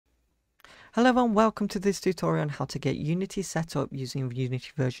Hello and welcome to this tutorial on how to get Unity set up using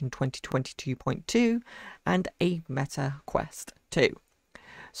Unity version 2022.2 and a Meta Quest 2.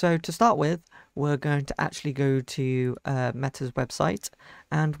 So to start with, we're going to actually go to Meta's website,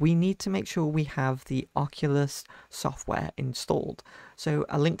 and we need to make sure we have the Oculus software installed. So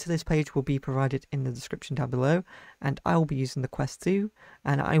a link to this page will be provided in the description down below, and I will be using the Quest 2,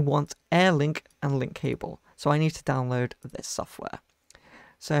 and I want AirLink and link cable. So I need to download this software.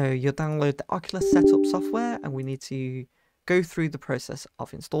 So you'll download the Oculus setup software, and we need to go through the process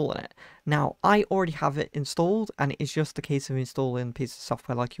of installing it. Now, I already have it installed, and it's just a case of installing a piece of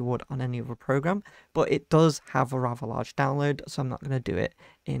software like you would on any other program, but it does have a rather large download, so I'm not going to do it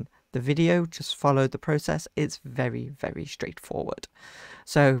in the video. Just follow the process. It's very, very straightforward.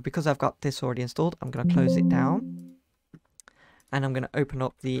 So because I've got this already installed, I'm going to close it down, and I'm going to open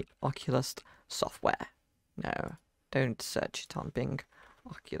up the Oculus software. No, don't search it on Bing.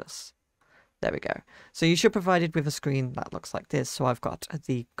 Oculus. There we go. So you should be provided with a screen that looks like this. So I've got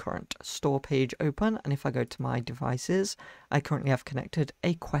the current store page open, and if I go to my devices, I currently have connected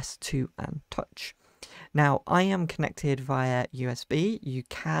a Quest 2 and Touch. Now, I am connected via USB. You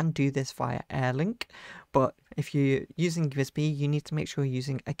can do this via AirLink, but if you're using USB, you need to make sure you're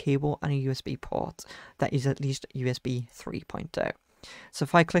using a cable and a USB port that is at least USB 3.0. So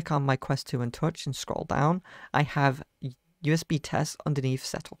if I click on my Quest 2 and Touch and scroll down, I have USB test underneath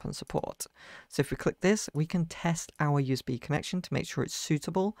setup and support. So if we click this, we can test our USB connection to make sure it's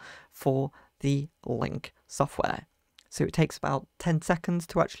suitable for the link software. So it takes about 10 seconds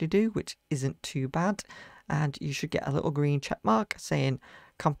to actually do, which isn't too bad. And you should get a little green check mark saying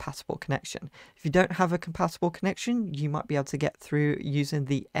compatible connection. If you don't have a compatible connection, you might be able to get through using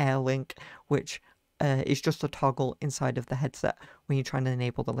the AirLink, which is just a toggle inside of the headset when you're trying to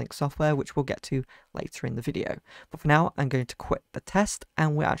enable the link software, which we'll get to later in the video. But for now, I'm going to quit the test,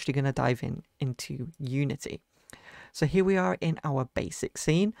 and we're actually going to dive into Unity. So here we are in our basic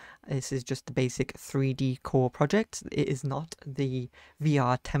scene. This is just the basic 3D core project. It is not the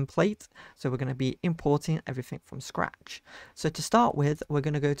VR template, so we're going to be importing everything from scratch. So to start with, we're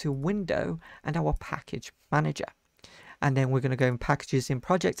going to go to Window and our Package Manager. And then we're going to go in Packages in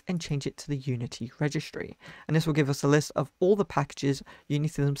Project and change it to the Unity registry. And this will give us a list of all the packages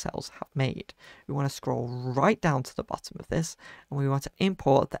Unity themselves have made. We want to scroll right down to the bottom of this, and we want to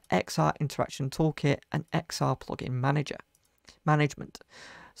import the XR Interaction Toolkit and XR Plugin Management.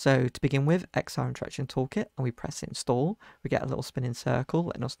 So to begin with, XR Interaction Toolkit, and we press install, we get a little spinning circle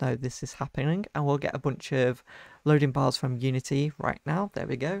letting us know this is happening, and we'll get a bunch of loading bars from Unity right now, there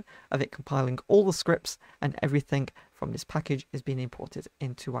we go, of it compiling all the scripts, and everything from this package is being imported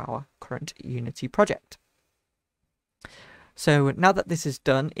into our current Unity project. So now that this is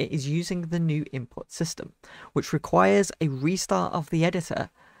done, it is using the new input system, which requires a restart of the editor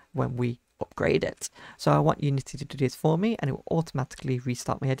when we upgrade it. So I want Unity to do this for me, and it will automatically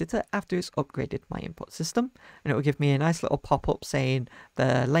restart my editor after it's upgraded my input system, and it will give me a nice little pop-up saying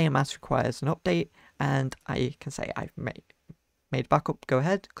the layer mask requires an update, and I can say I've made backup, go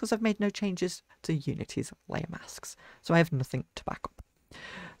ahead, because I've made no changes to Unity's layer masks, so I have nothing to back up.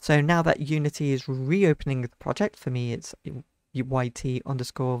 So now that Unity is reopening the project, for me it's YT_VR_setup,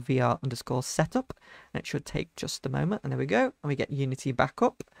 and it should take just a moment, and there we go, and we get Unity back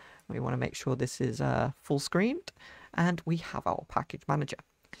up. We want to make sure this is full screened, and we have our package manager.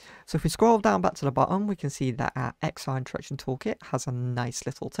 So if we scroll down back to the bottom, we can see that our XR Interaction Toolkit has a nice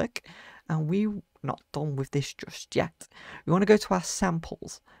little tick, and we're not done with this just yet. We want to go to our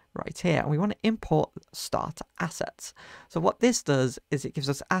samples right here, and we want to import starter assets. So what this does is it gives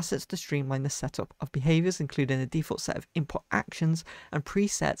us assets to streamline the setup of behaviors, including a default set of input actions and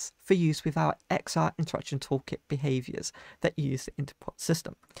presets for use with our XR Interaction Toolkit behaviors that use the input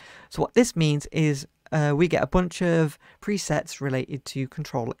system. So what this means is we get a bunch of presets related to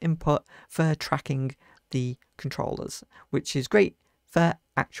controller input for tracking the controllers, which is great for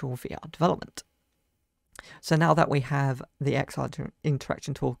actual VR development. So now that we have the XR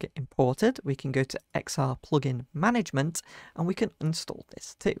Interaction Toolkit imported, we can go to XR Plugin Management, and we can install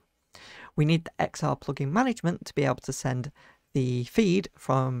this too. We need the XR Plugin Management to be able to send the feed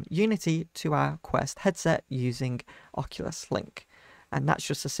from Unity to our Quest headset using Oculus Link. And that's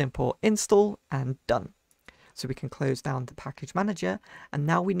just a simple install and done. So we can close down the package manager, and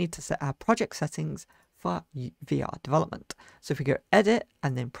now we need to set our project settings for VR development. So if we go edit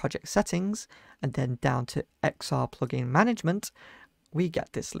and then project settings and then down to XR plugin management, we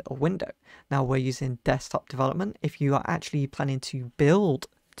get this little window. Now we're using desktop development. If you are actually planning to build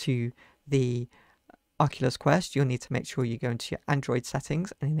to the Oculus Quest, you'll need to make sure you go into your Android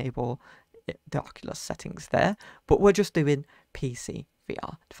settings and enable the Oculus settings there. But we're just doing PC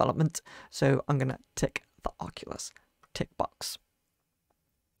VR development. So I'm going to tick the Oculus tick box.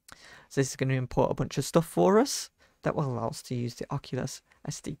 So this is going to import a bunch of stuff for us that will allow us to use the Oculus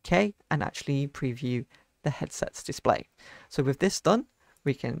SDK and actually preview the headset's display. So with this done,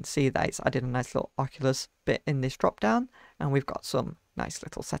 we can see that it's added a nice little Oculus bit in this drop down, and we've got some nice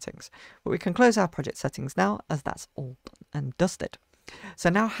little settings. But we can close our project settings now, as that's all done and dusted. So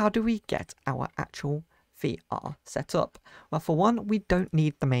now how do we get our actual VR set up? Well, for one, we don't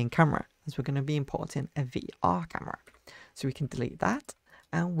need the main camera, as we're going to be importing a VR camera. So we can delete that,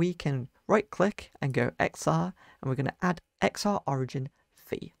 and we can right click and go XR, and we're going to add XR Origin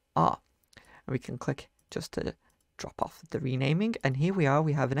VR. And we can click just to drop off the renaming, and here we are.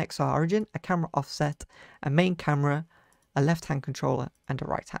 We have an XR Origin, a camera offset, a main camera, a left hand controller, and a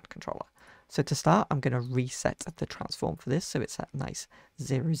right hand controller. So to start, I'm going to reset the transform for this, so it's at nice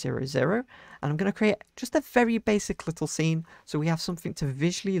 0, 0, 0, and I'm going to create just a very basic little scene so we have something to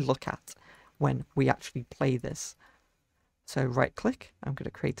visually look at when we actually play this. So right click, I'm going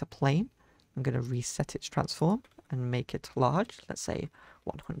to create a plane, I'm going to reset its transform and make it large, let's say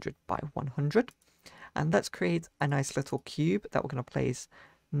 100 by 100. And let's create a nice little cube that we're going to place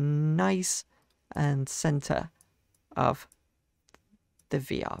nice and center of the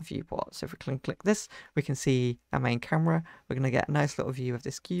VR viewport. So if we can click this, we can see our main camera. We're going to get a nice little view of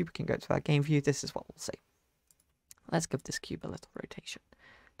this cube. We can go to our game view. This is what we'll see. Let's give this cube a little rotation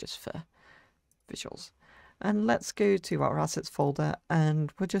just for visuals. And let's go to our assets folder,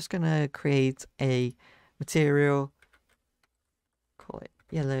 and we're just going to create a material, call it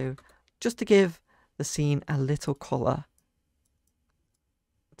yellow, just to give the scene a little color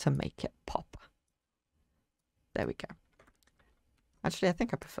to make it pop. There we go. Actually, I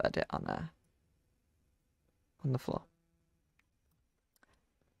think I preferred it on the floor.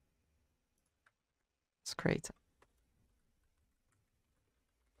 Let's create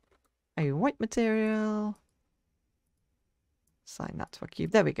a white material. Assign that to a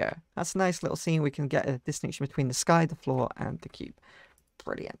cube. There we go. That's a nice little scene. We can get a distinction between the sky, the floor, and the cube.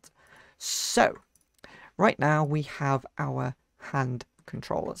 Brilliant. So right now we have our hand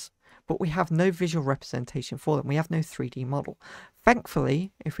controllers, but we have no visual representation for them. We have no 3D model.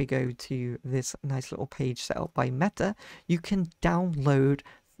 Thankfully, if we go to this nice little page set up by Meta, you can download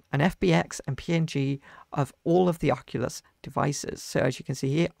an FBX and PNG of all of the Oculus devices. So as you can see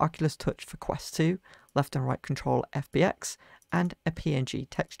here, Oculus Touch for Quest 2, left and right control FBX, and a PNG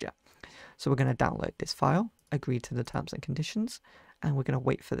texture. So we're going to download this file, agree to the terms and conditions, and we're going to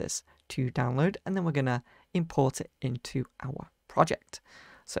wait for this to download, and then we're going to import it into our project.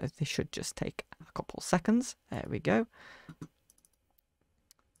 So this should just take a couple seconds. There we go.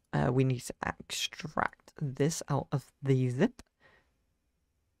 We need to extract this out of the zip.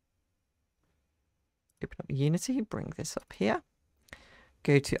 Open up Unity, bring this up here.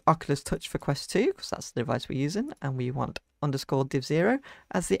 Go to Oculus Touch for Quest 2, because that's the device we're using, and we want underscore div 0,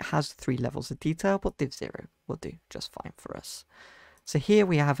 as it has 3 levels of detail, but div 0 will do just fine for us. So here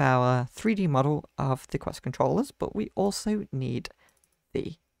we have our 3D model of the Quest controllers, but we also need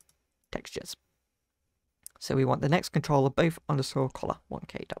the textures. So we want the next controller both underscore color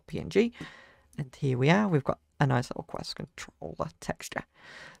 1k.png, and here we are. We've got a nice little Quest controller texture.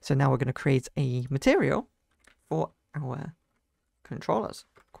 So now we're going to create a material for our controllers.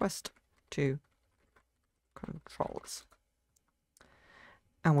 Quest 2 controllers.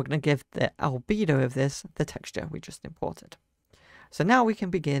 And we're going to give the albedo of this the texture we just imported. So now we can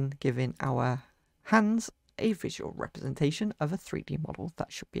begin giving our hands a visual representation of a 3D model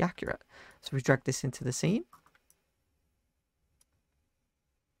that should be accurate. So we drag this into the scene.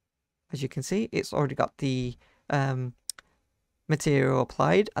 As you can see, it's already got the material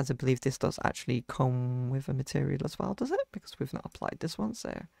applied, as I believe this does actually come with a material as well, does it? Because we've not applied this one.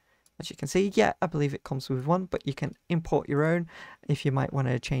 So as you can see, yeah, I believe it comes with one, but you can import your own if you might want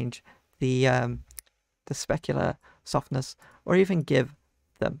to change the specular softness, or even give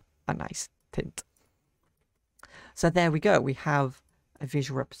them a nice tint. So there we go. We have a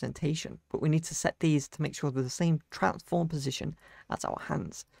visual representation, but we need to set these to make sure they're the same transform position as our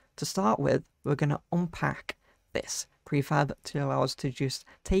hands. To start with, we're going to unpack this prefab to allow us to just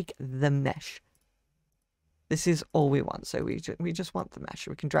take the mesh. This is all we want. So we just want the mesh.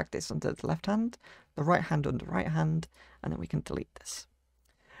 We can drag this under the left hand, the right hand under right hand, and then we can delete this.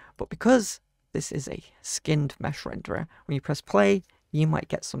 But because this is a skinned mesh renderer, when you press play, you might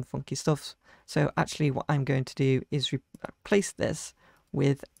get some funky stuff. So actually what I'm going to do is replace this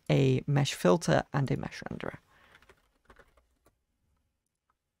with a mesh filter and a mesh renderer.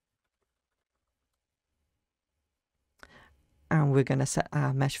 And we're going to set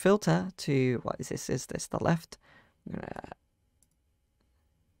our mesh filter to, what is this? Is this the left? I'm going to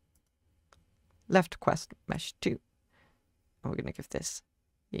left quest mesh 2. And we're going to give this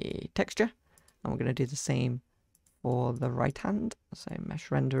a texture, and we're going to do the same for the right hand. So mesh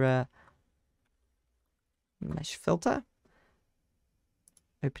renderer, mesh filter,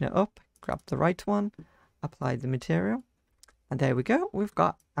 open it up, grab the right one, apply the material, and there we go. We've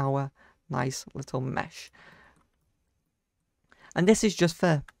got our nice little mesh. And this is just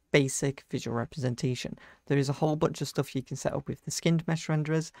for basic visual representation. There is a whole bunch of stuff you can set up with the skinned mesh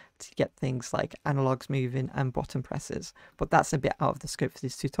renderers to get things like analogs moving and button presses, but that's a bit out of the scope for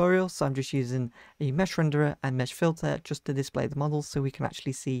this tutorial, so I'm just using a mesh renderer and mesh filter just to display the models so we can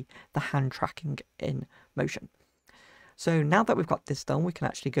actually see the hand tracking in motion. So now that we've got this done, we can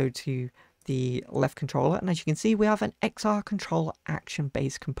actually go to the left controller, and as you can see, we have an XR control action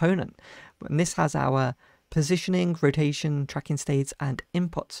based component, and this has our positioning, rotation, tracking states, and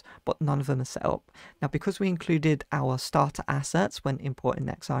inputs, but none of them are set up. Now, because we included our starter assets when importing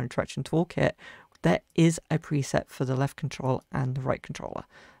the XR Interaction Toolkit, there is a preset for the left control and the right controller.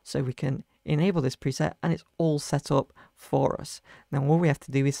 So we can enable this preset and it's all set up for us. Now, all we have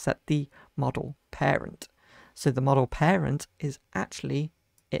to do is set the model parent. So the model parent is actually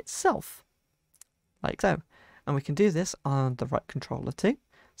itself, like so. And we can do this on the right controller too.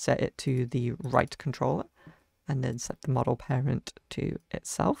 Set it to the right controller and then set the model parent to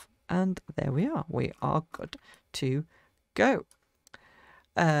itself, and there we are good to go.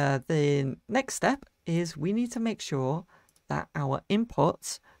 The next step is we need to make sure that our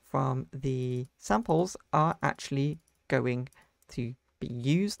inputs from the samples are actually going to be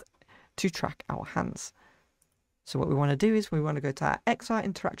used to track our hands. So what we want to do is we want to go to our XR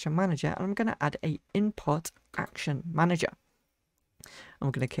Interaction Manager, and I'm going to add a Input Action Manager. And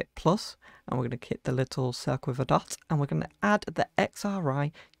we're going to hit plus, and we're going to hit the little circle with a dot, and we're going to add the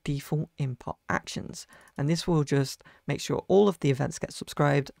XRI default input actions. And this will just make sure all of the events get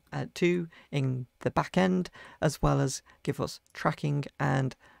subscribed to in the back end, as well as give us tracking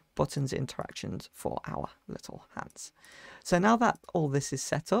and buttons interactions for our little hands. So now that all this is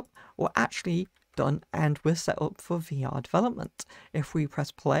set up, we're actually done and we're set up for VR development. If we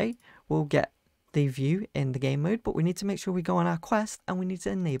press play, we'll get the view in the game mode, but we need to make sure we go on our quest and we need to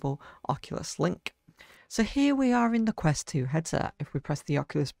enable Oculus Link. So here we are in the Quest 2 headset. If we press the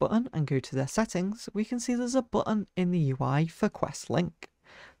Oculus button and go to their settings, we can see there's a button in the UI for Quest Link.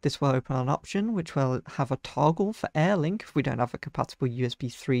 This will open an option which will have a toggle for Air Link if we don't have a compatible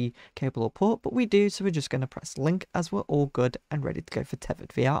USB 3 cable or port, but we do, so we're just going to press Link as we're all good and ready to go for tethered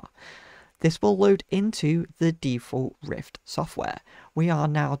VR. This will load into the default Rift software. We are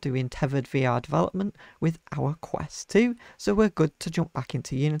now doing tethered VR development with our Quest 2, so we're good to jump back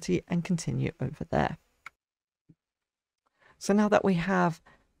into Unity and continue over there. So now that we have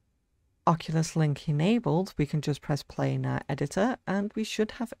Oculus Link enabled, we can just press play in our editor and we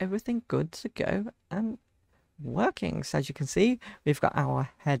should have everything good to go and working. So as you can see, we've got our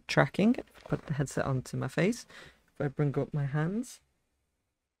head tracking. Put the headset onto my face. If I bring up my hands,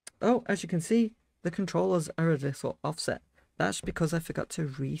 oh, as you can see, the controllers are a little offset. That's because I forgot to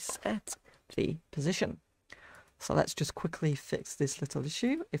reset the position. So let's just quickly fix this little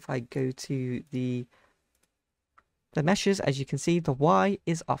issue. If I go to the meshes, as you can see, the Y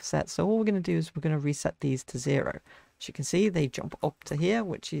is offset. So all we're going to do is we're going to reset these to 0. As you can see, they jump up to here,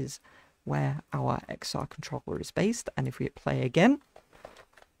 which is where our XR controller is based. And if we hit play again,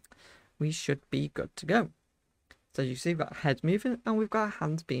 we should be good to go. So as you see, we've got heads moving and we've got our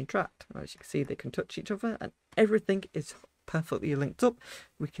hands being tracked. As you can see, they can touch each other and everything is perfectly linked up.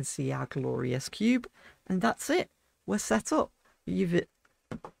 We can see our glorious cube and that's it. We're set up. You've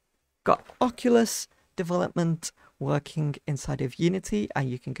got Oculus development working inside of Unity, and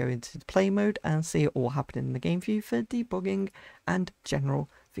you can go into the play mode and see it all happening in the game view for debugging and general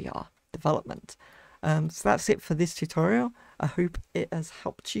VR development. So that's it for this tutorial. I hope it has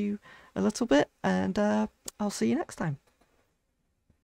helped you a little bit, and I'll see you next time.